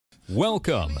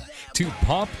Welcome to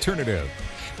Popternative,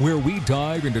 where we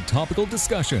dive into topical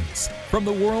discussions from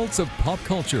the worlds of pop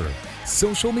culture,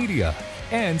 social media,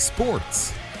 and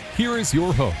sports. Here is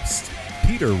your host,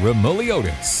 Peter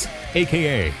Remoliotis,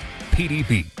 aka PD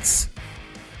Beats.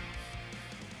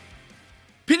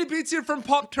 PD Beats here from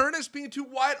Popternative, speaking to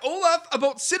Wyatt Oleff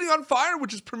about City on Fire,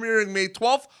 which is premiering May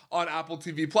 12th on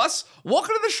AppleTV+.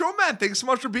 Welcome to the show, man. Thanks so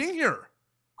much for being here.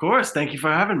 Of course, thank you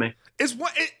for having me.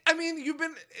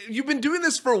 You've been doing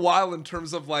this for a while in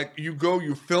terms of like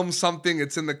you film something,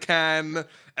 it's in the can,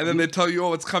 and then they tell you,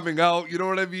 oh, it's coming out. You know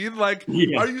what I mean? Like,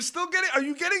 Yeah. are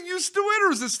you getting used to it,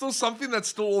 or is it still something that's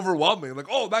still overwhelming? Like,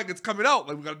 oh, man, it's coming out.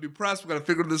 Like, we got to do press. We got to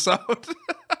figure this out.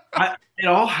 It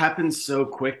all happens so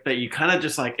quick that you kind of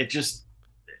just like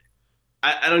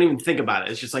I don't even think about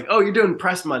it. It's just like, oh, you're doing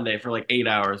press Monday for like 8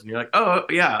 hours, and you're like, oh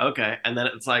yeah, okay, and then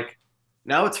it's like,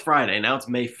 now it's Friday. Now it's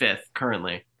May 5th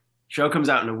currently. Show comes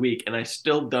out in a week, and I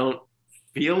still don't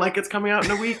feel like it's coming out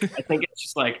in a week. I think it's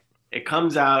just like it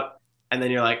comes out, and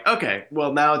then you're like, okay,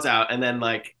 well, now it's out. And then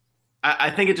like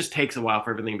I think it just takes a while for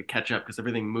everything to catch up because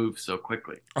everything moves so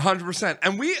quickly. 100%.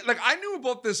 And I knew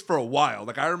about this for a while.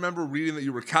 Like, I remember reading that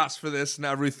you were cast for this and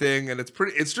everything. And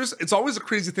it's always a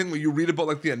crazy thing when you read about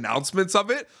like the announcements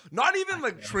of it. Not even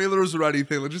like trailers or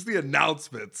anything, like just the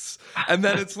announcements. And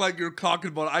then it's like you're talking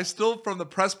about it. From the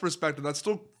press perspective, that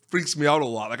still freaks me out a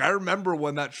lot. Like, I remember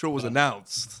when that show was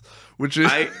announced, which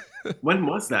is... When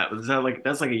was that?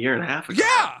 That's like a year and a half ago?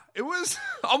 Yeah, it was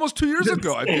almost 2 years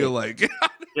ago, I feel like.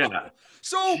 Yeah.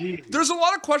 So there's a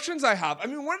lot of questions I have. I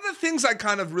mean, one of the things I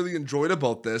kind of really enjoyed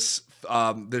about this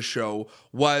show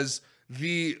was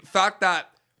the fact that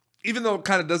even though it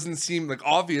kind of doesn't seem like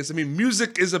obvious, I mean,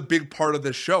 music is a big part of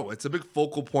this show. It's a big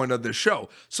focal point of this show.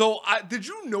 So did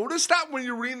you notice that when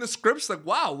you're reading the scripts? Like,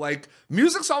 wow, like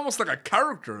music's almost like a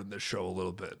character in this show a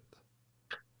little bit.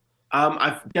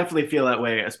 I definitely feel that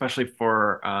way, especially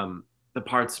for the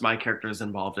parts my character is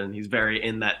involved in. He's very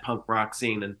in that punk rock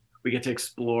scene, and we get to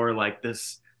explore like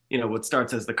this, what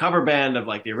starts as the cover band of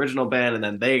like the original band, and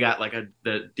then they got like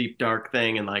the deep dark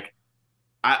thing, and like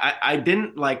I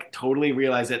didn't like totally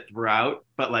realize it throughout,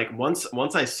 but like once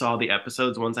I saw the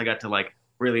episodes, once I got to like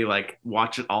really like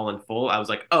watch it all in full, I was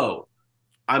like, oh,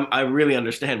 I really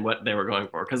understand what they were going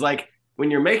for, because like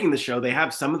when you're making the show, they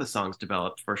have some of the songs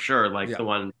developed for sure, like the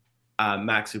one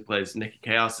Max, who plays Nikki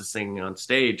Chaos, is singing on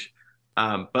stage.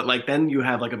 But like then you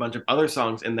have like a bunch of other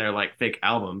songs in their like fake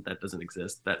album that doesn't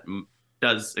exist, that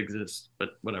does exist, but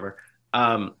whatever.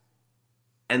 And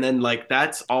then like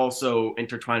that's also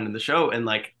intertwined in the show, and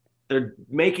like they're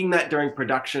making that during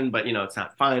production, but it's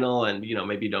not final, and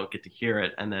maybe you don't get to hear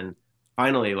it. And then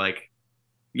finally, like,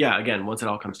 yeah, again, once it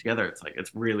all comes together, it's like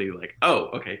it's really like, oh,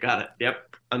 okay, got it.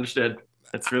 Yep, understood.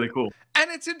 It's really cool. And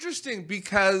it's interesting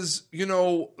because, the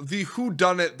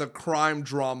whodunit, the crime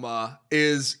drama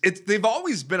they've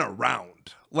always been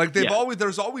around. Like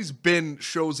there's always been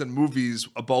shows and movies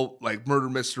about like murder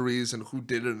mysteries and who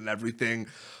did it and everything.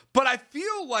 But I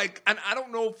feel like, and I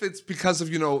don't know if it's because of,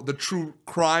 the true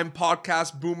crime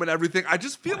podcast boom and everything. I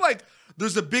just feel like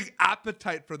there's a big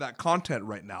appetite for that content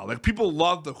right now. Like people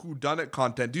love the whodunit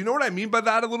content. Do you know what I mean by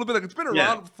that a little bit? Like it's been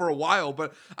around for a while,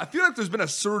 but I feel like there's been a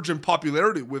surge in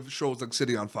popularity with shows like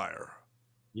City on Fire.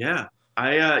 Yeah.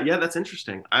 That's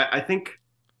interesting. I think,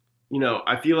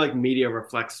 I feel like media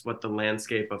reflects what the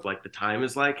landscape of like the time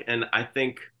is like. And I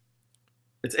think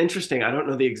it's interesting. I don't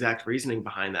know the exact reasoning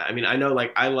behind that. I mean, I know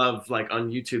like I love like on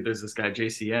YouTube, there's this guy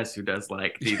JCS who does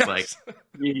like these like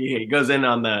he goes in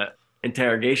on the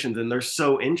interrogations, and they're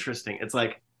so interesting. It's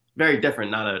like very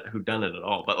different, not a whodunit at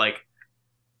all, but like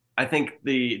I think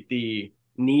the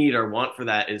need or want for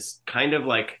that is kind of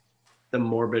like the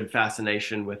morbid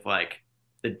fascination with like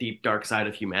the deep dark side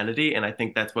of humanity, and I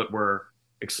think that's what we're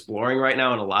exploring right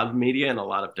now in a lot of media in a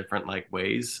lot of different like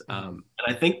ways. And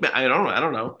I think that I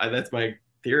don't know. That's my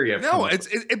theory. But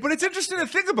it's interesting to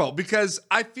think about, because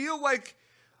I feel like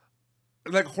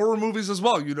horror movies as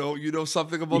well,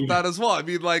 something about that as well. I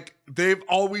mean, like they've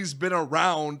always been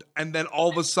around, and then all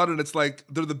of a sudden it's like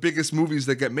they're the biggest movies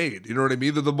that get made. You know what I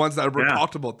mean? They're the ones that are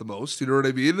talked about the most. You know what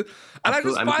I mean? And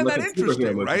absolutely. I just find that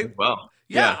interesting, right? Well,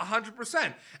 yeah,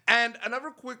 100%. And another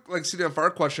quick like City on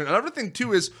Fire question. Another thing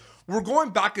too is we're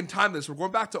going back in time. We're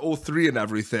going back to 2003 and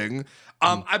everything.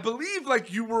 I believe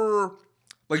like you were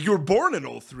born in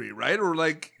 2003, right? Or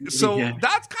like so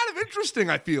that's kind of interesting.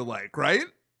 I feel like, right?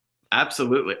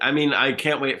 Absolutely. I mean, I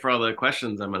can't wait for all the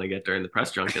questions I'm going to get during the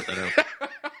press junket.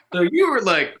 So you were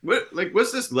like,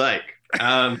 what's this like?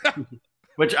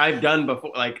 Which I've done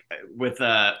before, like with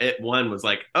It One was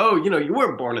like, oh, you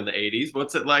weren't born in the 80s.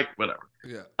 What's it like? Whatever.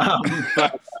 Yeah.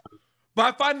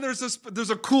 But I find there's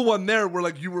a cool one there where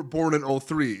like you were born in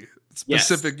 03,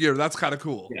 specific year. That's kind of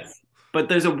cool. Yes. But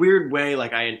there's a weird way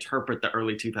like I interpret the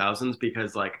early 2000s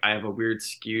because like I have a weird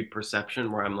skewed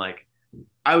perception where I'm like,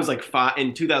 I was like 5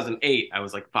 in 2008. I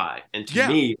was like 5, and to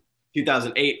me,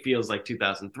 2008 feels like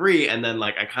 2003, and then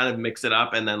like I kind of mix it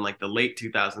up, and then like the late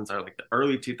 2000s are like the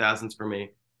early 2000s for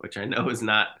me, which I know is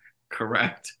not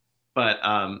correct, but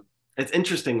it's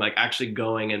interesting like actually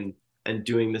going and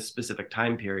doing this specific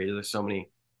time period. There's so many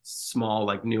small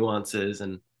like nuances,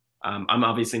 and I'm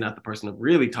obviously not the person to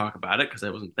really talk about it because I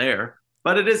wasn't there,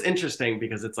 but it is interesting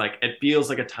because it's like it feels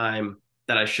like a time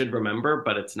that I should remember,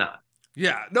 but it's not.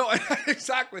 Yeah, no,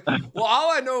 exactly. Well,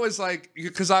 all I know is like,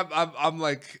 because I'm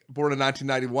like born in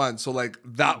 1991, so like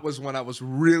that was when I was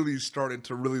really starting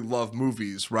to really love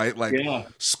movies, right? Like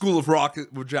School of Rock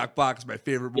with Jack Black is my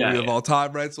favorite movie of all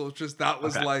time, right? So it's just that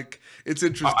was like, it's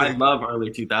interesting. I love early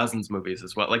 2000s movies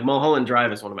as well. Like Mulholland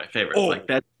Drive is one of my favorites. Like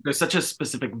that, there's such a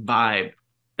specific vibe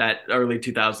that early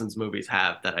 2000s movies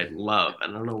have that I love. I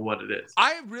don't know what it is.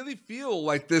 I really feel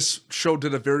like this show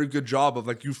did a very good job of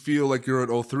like, you feel like you're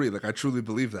at 03. Like I truly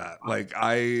believe that. Like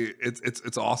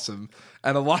it's awesome.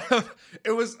 And a lot of,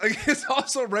 it was, like, it's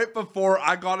also right before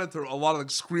I got into a lot of like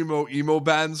screamo emo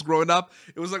bands growing up.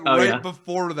 It was like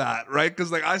before that, right?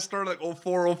 Because like I started like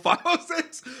 04, 05,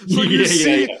 06. So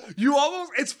you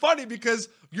almost, it's funny because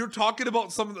you're talking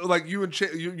about some, like you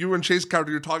and Chase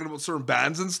character, you're talking about certain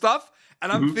bands and stuff.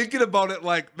 And I'm thinking about it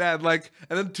like, man, like,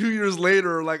 and then 2 years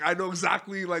later, like, I know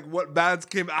exactly like what bands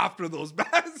came after those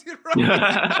bands. You know?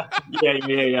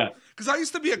 Yeah. Because I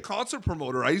used to be a concert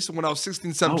promoter. I used to, when I was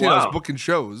 16, 17, I was booking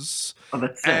shows. Oh,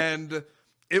 that's sick. And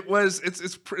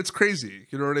it's crazy.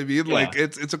 You know what I mean? Yeah. Like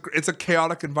it's a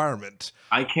chaotic environment.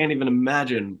 I can't even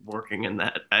imagine working in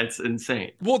that. It's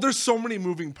insane. Well, there's so many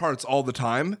moving parts all the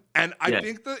time. And I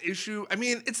think the issue, I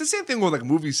mean, it's the same thing with like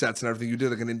movie sets and everything. You did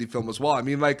like an indie film as well. I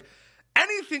mean, like,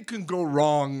 anything can go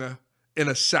wrong in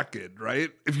a second, right?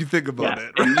 If you think about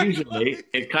it. Right? And usually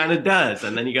it kind of does,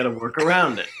 and then you got to work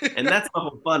around it. And that's the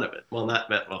whole fun of it. Well,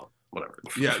 whatever.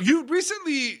 Yeah, you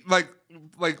recently you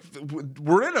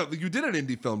did an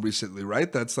indie film recently,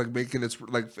 right? That's like making its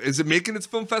is it making its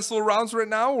film festival rounds right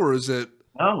now, or is it?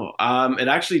 No, it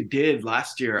actually did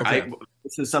last year. Okay.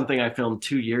 This is something I filmed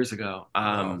 2 years ago.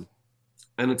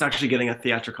 And it's actually getting a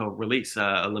theatrical release,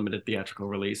 a limited theatrical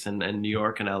release in New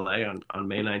York and LA on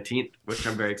May 19th, which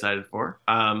I'm very excited for.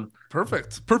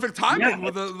 Perfect timing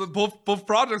with the both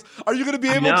projects. Are you going to be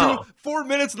able to 4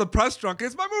 minutes of the press trunk?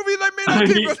 It's my movie that may not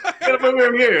keep it.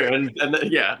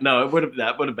 Here.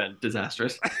 That would have been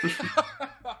disastrous. Can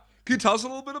you tell us a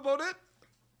little bit about it?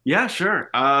 Yeah,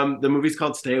 sure. The movie's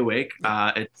called Stay Awake.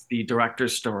 It's the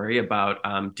director's story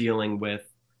about dealing with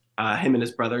him and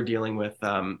his brother dealing with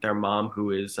their mom, who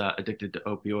is addicted to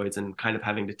opioids, and kind of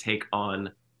having to take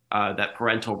on that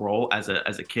parental role as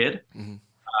a kid,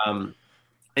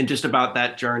 and just about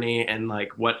that journey and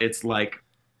like what it's like,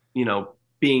 you know,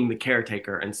 being the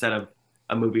caretaker instead of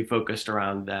a movie focused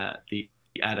around the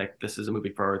addict. This is a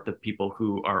movie for the people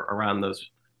who are around those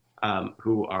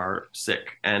who are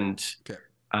sick, and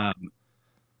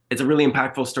it's a really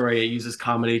impactful story. It uses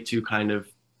comedy to kind of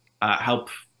help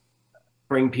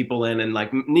bring people in, and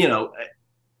like, you know,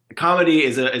 comedy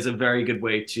is a very good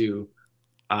way to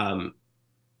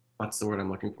what's the word I'm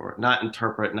looking for? Not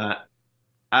interpret, not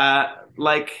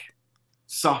like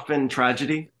soften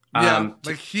tragedy.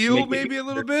 Like heal maybe a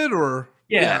little bit, or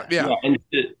and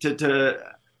to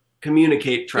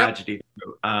communicate tragedy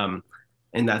through.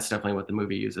 And that's definitely what the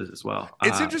movie uses as well.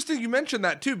 It's interesting you mentioned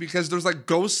that too, because there's like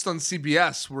Ghosts on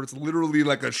CBS, where it's literally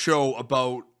like a show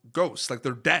about ghosts, like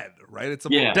they're dead, right? It's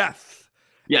about death.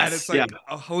 Yes, and it's like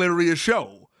a hilarious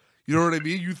show. You know what I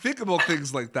mean? You think about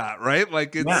things like that, right?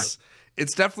 Like it's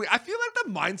definitely, I feel like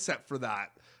the mindset for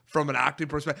that from an acting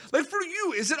perspective, like for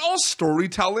you, is it all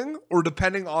storytelling, or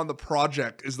depending on the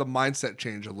project, is the mindset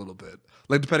change a little bit?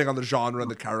 Like depending on the genre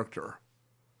and the character?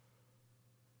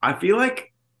 I feel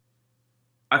like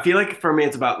for me,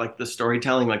 it's about like the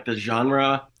storytelling, like the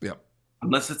genre. Yeah.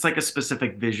 Unless it's like a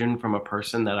specific vision from a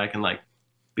person that I can like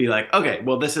be like, okay,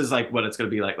 well, this is like what it's going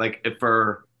to be like. Like if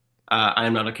for I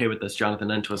Am Not Okay With This,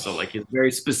 Jonathan Entwistle, like his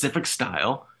very specific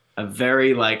style, a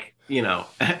very like, you know.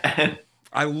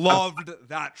 I loved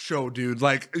that show, dude.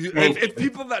 Like if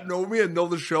people that know me and know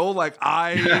the show, like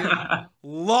I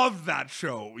love that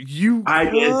show.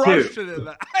 I crushed it in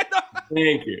that. I know.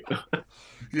 Thank you.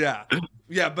 Yeah,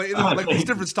 but you know, like these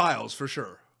different styles for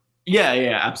sure.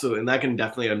 Yeah, absolutely, and that can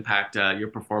definitely impact your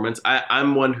performance.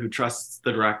 I'm one who trusts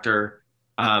the director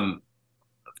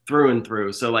through and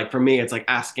through. So like for me, it's like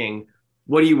asking,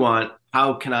 what do you want?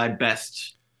 How can I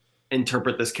best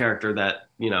interpret this character that,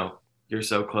 you know, you're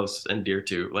so close and dear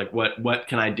to. Like, what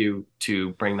can I do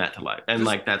to bring that to life? And just,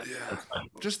 like that's fun.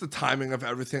 Just the timing of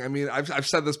everything. I mean, I've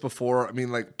said this before. I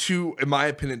mean, like in my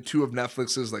opinion, two of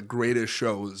Netflix's like greatest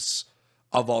shows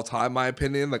of all time, in my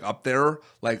opinion, like up there.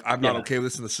 Like, I'm not okay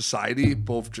with this in the Society.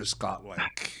 Both just got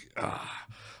like,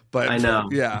 but I know.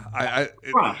 Yeah,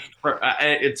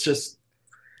 it's just.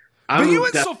 But you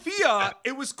and Sophia,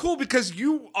 it was cool because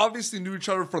you obviously knew each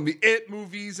other from the It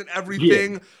movies and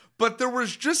everything. Yeah. But there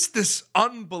was just this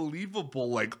unbelievable,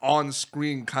 like,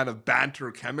 on-screen kind of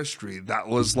banter chemistry that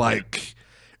was like,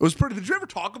 it was pretty. Did you ever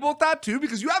talk about that too?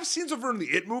 Because you have scenes of her in the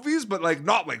It movies, but like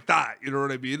not like that. You know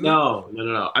what I mean?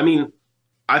 No. I mean,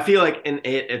 I feel like in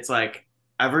It, it's like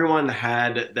everyone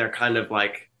had their kind of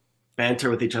like banter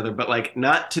with each other, but like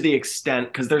not to the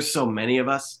extent, because there's so many of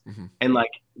us, and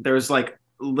like there's like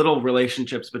little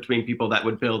relationships between people that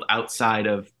would build outside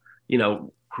of, you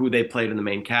know, who they played in the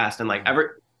main cast, and like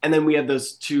and then we had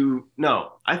those two.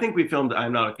 No, I think we filmed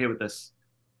I'm Not Okay With This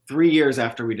 3 years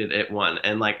after we did It 1.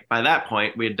 And like by that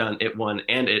point, we had done It 1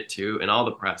 and It 2 and all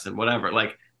the press and whatever.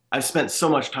 Like I've spent so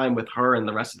much time with her and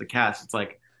the rest of the cast. It's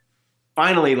like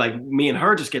finally, like me and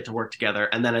her just get to work together.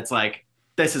 And then it's like,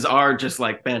 this is our just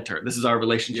like banter. This is our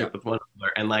relationship with one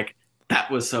another. And like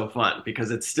that was so fun because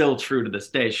it's still true to this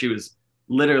day. She was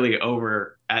literally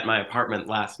over at my apartment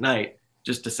last night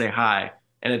just to say hi.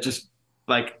 And it just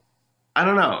like, I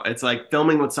don't know. It's like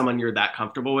filming with someone you're that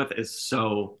comfortable with is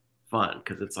so fun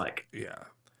because it's like,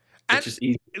 it's just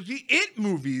easy. The It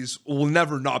movies will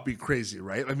never not be crazy,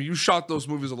 right? I mean, you shot those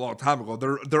movies a long time ago.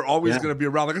 They're always going to be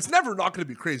around. Like it's never not going to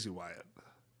be crazy, Wyatt.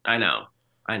 I know.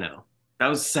 That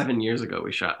was 7 years ago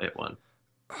we shot It 1.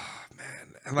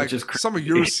 And like some of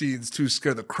your scenes too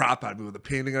scared the crap out of me with the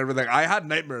painting and everything. I had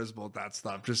nightmares about that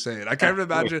stuff. Just saying, I can't even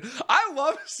imagine. I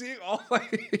love seeing all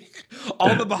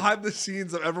the behind the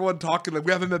scenes of everyone talking. Like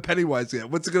we haven't met Pennywise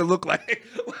yet. What's it gonna look like?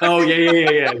 Oh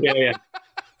yeah.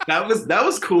 That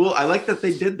was cool. I like that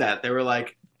they did that. They were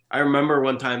like, I remember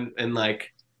one time in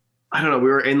like, I don't know, we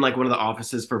were in like one of the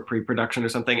offices for pre-production or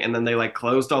something, and then they like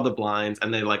closed all the blinds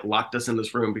and they like locked us in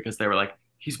this room because they were like,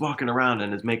 he's walking around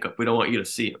in his makeup. We don't want you to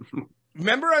see him.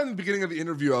 Remember in the beginning of the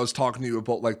interview, I was talking to you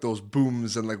about like those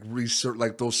booms and like research,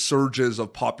 like those surges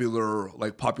of popular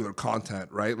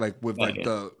content, right? Like with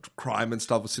the crime and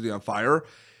stuff with City on Fire.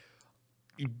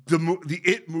 The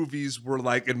It movies were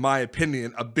like, in my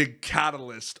opinion, a big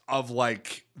catalyst of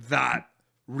like that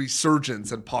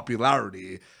resurgence and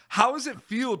popularity. How does it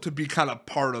feel to be kind of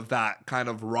part of that kind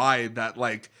of ride that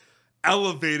like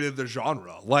elevated the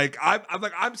genre? Like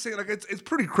I'm saying, like it's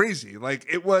pretty crazy. Like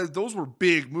those were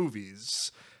big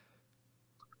movies.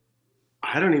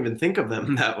 I don't even think of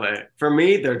them that way. For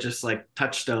me, they're just like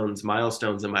touchstones,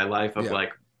 milestones in my life of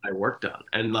like I worked on.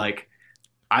 And like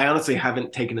I honestly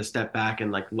haven't taken a step back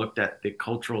and like looked at the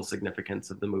cultural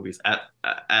significance of the movies at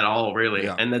all, really.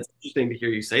 And that's interesting to hear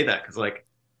you say that, because like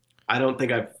I don't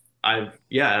think I've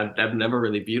never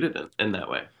really viewed it in that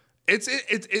way. It's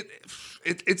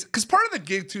because part of the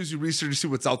gig too is you research, you see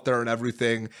what's out there and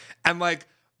everything. And like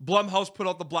Blumhouse put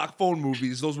out the Black Phone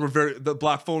movies. Those were the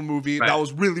Black Phone movie that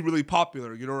was really, really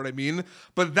popular. You know what I mean?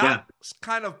 But that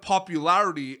kind of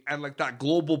popularity and like that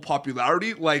global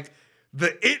popularity, like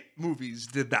the It movies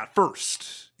did that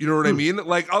first. You know what I mean?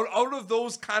 Like out of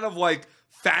those kind of like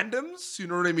fandoms, you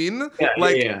know what I mean?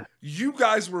 You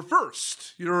guys were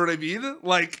first. You know what I mean?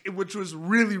 Like, which was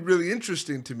really, really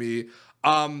interesting to me.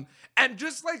 And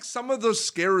just like some of those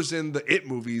scares in the It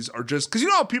movies are just because you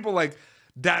know how people like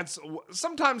dance.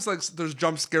 Sometimes like there's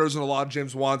jump scares in a lot of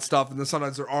James Wan stuff, and then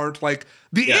sometimes there aren't. Like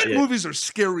the It movies are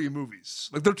scary movies.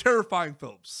 Like they're terrifying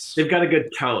films. They've got a good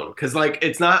tone because like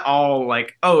it's not all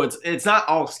like it's not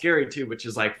all scary too, which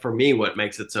is like for me what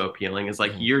makes it so appealing is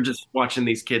like you're just watching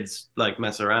these kids like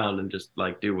mess around and just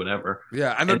like do whatever.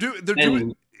 Yeah, and they're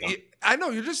doing. I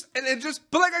know you're just and it just,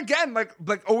 but like again, like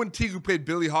Owen Teague who played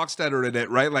Billy Hochstetter in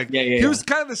it, right? Like he was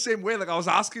kind of the same way. Like I was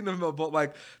asking him about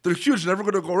like they're huge, never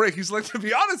going to go right. He's like, to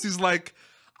be honest, he's like,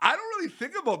 I don't really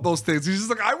think about those things. He's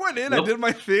just like, I went in, I did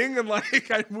my thing, and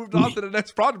like I moved on to the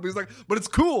next project. But he's like, but it's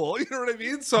cool, you know what I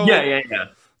mean? So yeah,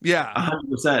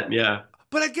 100%, yeah.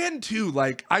 But again, too,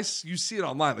 like you see it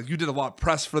online. Like you did a lot of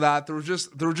press for that. There was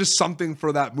just something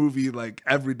for that movie like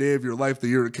every day of your life the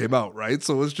year it came out, right?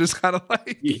 So it was just kind of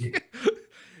like,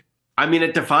 I mean,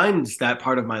 it defines that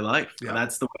part of my life. Yeah.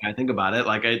 That's the way I think about it.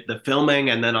 Like the filming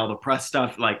and then all the press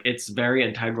stuff. Like it's very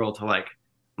integral to like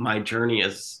my journey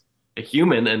as a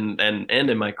human and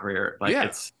in my career. Like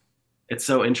it's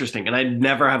so interesting, and I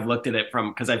never have looked at it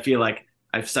because I feel like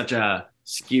I have such a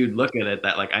skewed look at it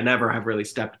that like I never have really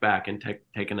stepped back and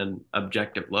taken an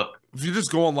objective look. If you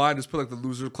just go online, just put like the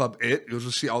Loser Club you'll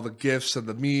just see all the GIFs and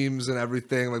the memes and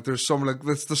everything. Like there's so many, like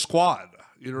that's the squad.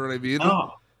 You know what I mean?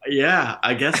 Oh, yeah,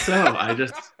 I guess so.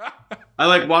 I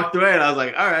like walked away and I was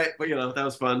like, all right, but you know, that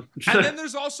was fun. And then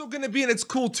there's also going to be, and it's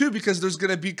cool too, because there's going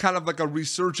to be kind of like a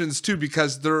resurgence too,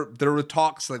 because there are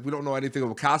talks, like we don't know anything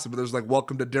about casting, but there's like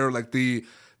Welcome to Dare, like there's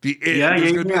going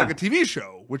to be like a TV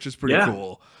show, which is pretty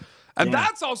cool. And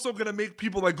that's also going to make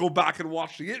people like go back and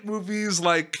watch the It movies.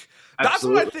 Like that's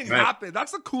what I think happened.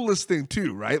 That's the coolest thing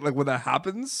too, right? Like when that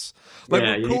happens, like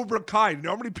with Cobra Kai, you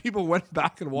know how many people went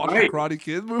back and watched the Karate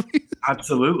Kid movies?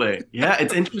 Absolutely. Yeah.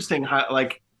 It's interesting how,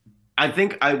 like, I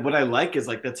think what I like is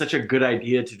like, that's such a good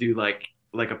idea to do the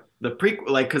prequel,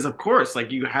 like, cause of course,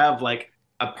 like you have like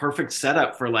a perfect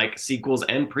setup for like sequels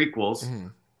and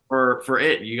prequels for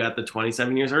It. You got the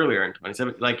 27 years earlier and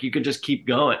 27, like you could just keep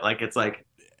going. Like, it's like,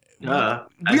 we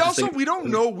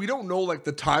don't know like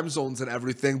the time zones and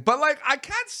everything, but like I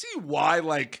can't see why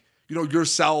like, you know,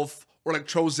 yourself or like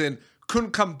Chosen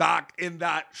couldn't come back in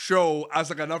that show as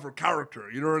like another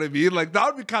character. You know what I mean? Like that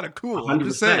would be kind of cool. 100%. I'm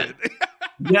just saying.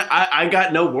 Yeah, I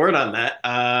got no word on that.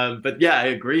 But yeah, I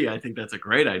agree. I think that's a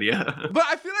great idea. But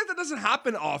I feel like that doesn't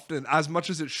happen often as much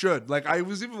as it should. Like I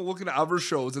was even looking at other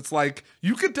shows. It's like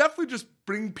you could definitely just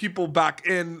bring people back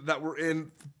in that were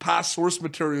in past source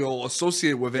material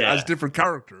associated with it as different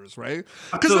characters, right?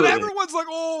 Because then everyone's like,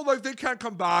 oh, like they can't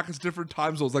come back. It's different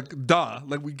time zones. Like, duh.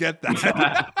 Like we get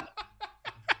that.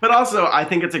 But also, I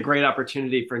think it's a great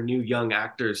opportunity for new young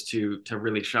actors to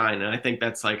really shine. And I think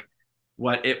that's like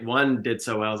what It One did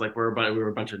so well. Is like we were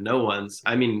a bunch of no ones.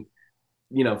 I mean,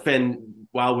 you know, Finn,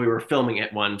 while we were filming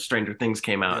It One, Stranger Things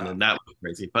came out, and then that was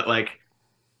crazy. But like,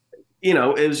 you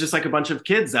know, it was just like a bunch of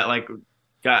kids that like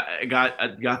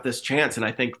got this chance, and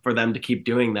I think for them to keep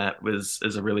doing that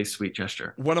is a really sweet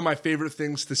gesture. One of my favorite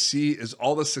things to see is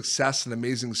all the success and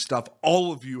amazing stuff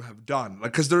all of you have done.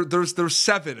 Like, because there's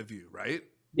 7 of you, right?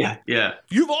 Yeah.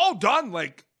 You've all done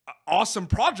like awesome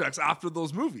projects after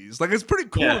those movies. Like it's pretty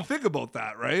cool to think about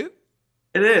that, right?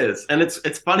 It is. And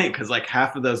it's funny because like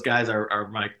half of those guys are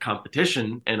my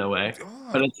competition in a way.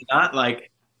 God. But it's not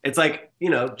like, it's like, you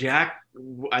know, Jack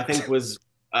I think was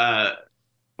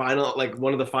final, like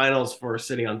one of the finals for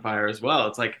City on Fire as well.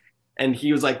 It's like, and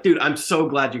he was like, dude, I'm so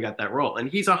glad you got that role. And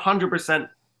he's 100%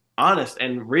 honest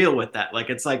and real with that. Like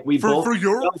it's like for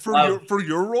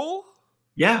your role?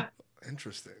 Yeah.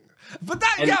 Interesting. But but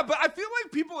I feel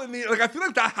like people in the, like, I feel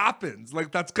like that happens.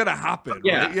 Like that's gonna happen.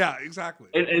 Yeah. Right? Yeah, exactly.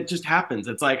 It just happens.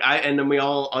 It's like and then we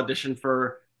all auditioned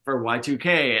for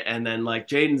Y2K, and then like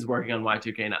Jaden's working on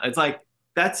Y2K now. It's like,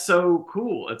 that's so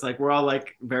cool. It's like, we're all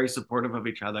like very supportive of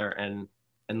each other and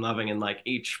loving, and like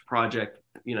each project,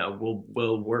 you know,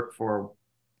 will work for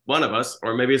one of us,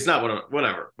 or maybe it's not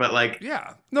whatever. But like,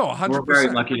 100%. We're very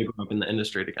lucky to grow up in the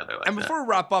industry together. Like and before we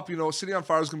wrap up, you know, City on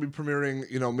Fire is going to be premiering,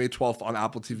 you know, May 12th on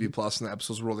Apple TV Plus, and the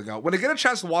episodes rolling out. When I get a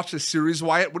chance to watch this series,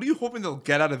 Wyatt, what are you hoping they'll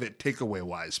get out of it, takeaway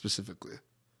wise, specifically?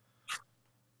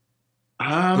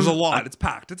 There's a lot. It's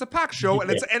packed. It's a packed show,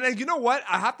 and and you know what?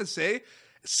 I have to say,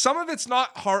 some of it's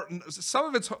not hard. Some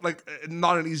of it's like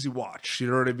not an easy watch.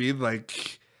 You know what I mean?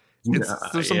 Like,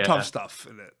 there's some tough stuff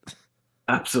in it.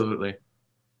 Absolutely.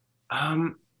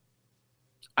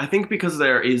 I think because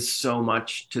there is so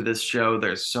much to this show,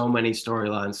 there's so many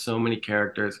storylines, so many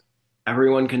characters,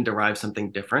 everyone can derive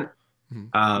something different.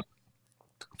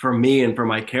 For me and for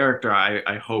my character,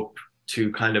 I hope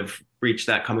to kind of reach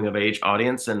that coming of age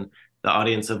audience, and the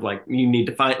audience of like, you need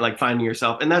to finding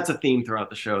yourself. And that's a theme throughout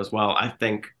the show as well. I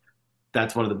think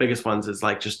that's one of the biggest ones, is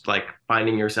like just like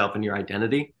finding yourself and your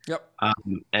identity. Yep.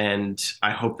 And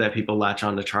I hope that people latch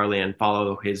on to Charlie and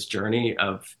follow his journey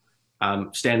of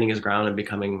standing his ground and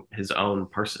becoming his own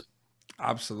person.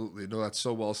 Absolutely. No, that's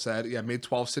so well said. Yeah, May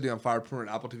 12th, City on Fire,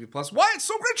 premiering Apple TV Plus. Wyatt, it's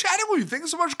so great chatting with you. Thank you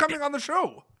so much for coming on the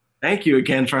show. Thank you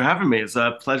again for having me. It's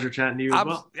a pleasure chatting to you as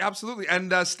well. Absolutely.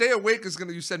 And Stay Awake is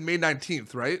you said May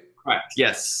 19th, right? Correct.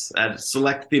 Yes. At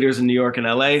select theaters in New York and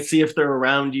LA. See if they're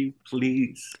around you,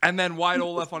 please. And then Wyatt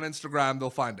Oleff on Instagram, they'll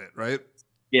find it, right?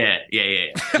 Yeah.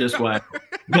 Just what?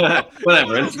 Whatever.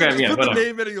 Instagram, put whatever. the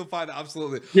name in and you'll find it.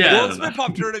 Absolutely. Yeah. Well, it's been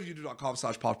PopTurnative,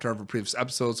 youtube.com/PopTurnative for previous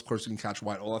episodes. Of course, you can catch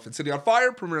Wyatt Oleff and City on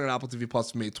Fire, premiering on Apple TV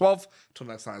Plus May 12th. Until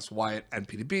next time, it's Wyatt and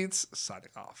PD Beats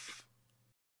signing off.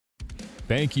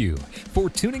 Thank you for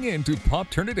tuning in to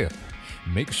PopTurnative.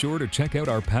 Make sure to check out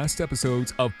our past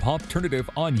episodes of PopTurnative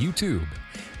on YouTube.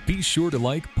 Be sure to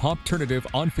like PopTurnative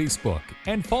on Facebook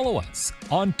and follow us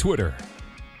on Twitter.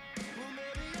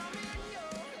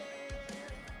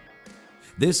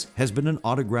 This has been an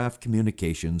Autograph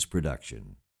Communications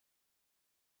production.